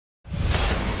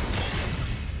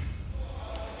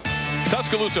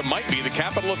Tuscaloosa might be the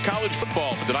capital of college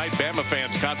football, but tonight Bama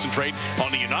fans concentrate on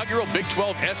the inaugural Big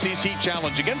 12 SEC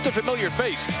Challenge against a familiar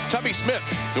face, Tubby Smith,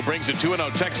 who brings a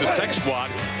 2-0 Texas Tech squad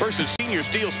versus senior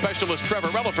steel specialist Trevor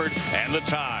Relaford and the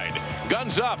Tide.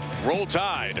 Guns up, roll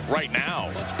Tide right now.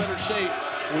 Much better shape.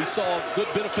 We saw a good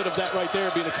benefit of that right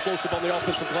there, being explosive on the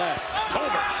offensive glass.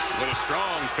 Tolbert with a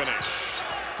strong finish.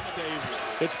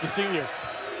 It's the senior.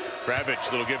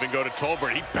 Kravich, little give and go to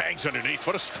Tolbert. He bangs underneath.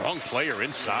 What a strong player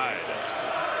inside.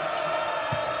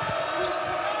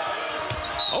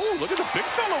 Oh, look at the big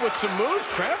fella with some moves,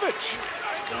 Kravich.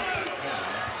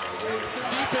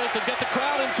 Defense and get the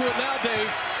crowd into it now,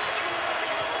 Dave.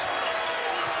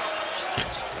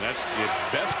 And that's the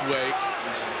best way.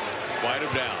 Quiet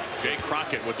him down. Jay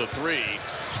Crockett with the three.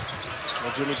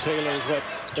 Well, Jimmy Taylor is what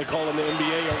they call in the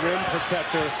NBA a rim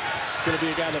protector. He's going to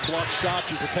be a guy that blocks shots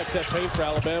and protects that paint for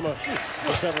Alabama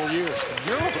for several years.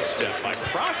 Euro step by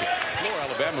Crockett. Floor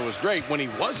Alabama was great when he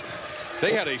wasn't.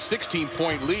 They had a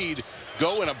 16-point lead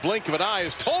go in a blink of an eye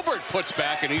as Tolbert puts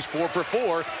back, and he's 4 for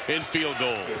 4 in field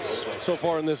goals. So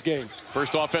far in this game.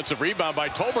 First offensive rebound by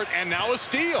Tolbert, and now a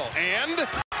steal. And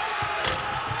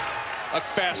a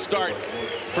fast start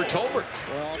for Tolbert.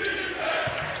 Well,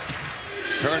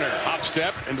 Turner, hop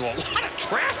step into a lot of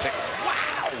traffic.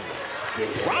 Wow.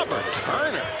 Robert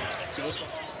Turner.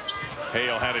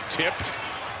 Hale had it tipped.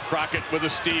 Crockett with a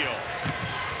steal.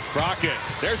 Crockett,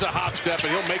 there's a hop step,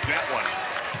 and he'll make that one.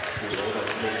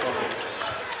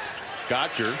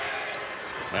 Gotcher.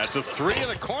 That's a three in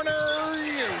the corner.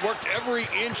 He worked every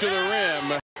inch of the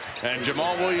rim. And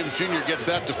Jamal Williams Jr. gets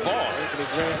that to fall. Anthony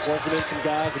Grant working in some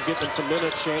guys and getting them some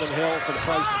minutes. Shannon Hale from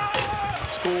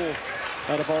Price School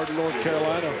out of Arden, North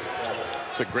Carolina.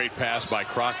 It's a great pass by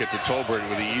Crockett to Tolbert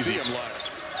with the easy.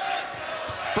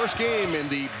 First game in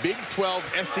the Big 12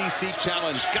 SEC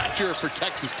Challenge. Gotcher for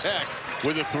Texas Tech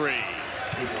with a three.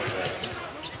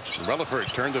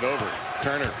 Relaford turned it over.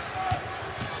 Turner.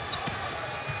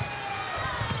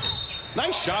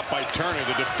 Nice shot by Turner.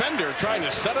 The defender trying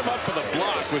to set him up for the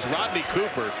block was Rodney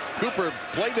Cooper. Cooper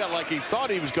played that like he thought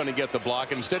he was going to get the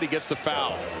block. Instead, he gets the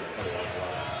foul.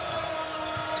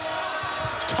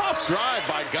 Tough drive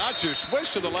by Gotcher.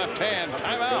 Switch to the left hand.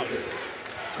 Timeout.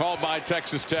 Called by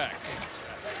Texas Tech.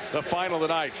 The final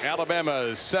tonight,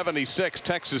 Alabama 76,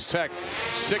 Texas Tech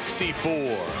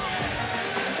 64.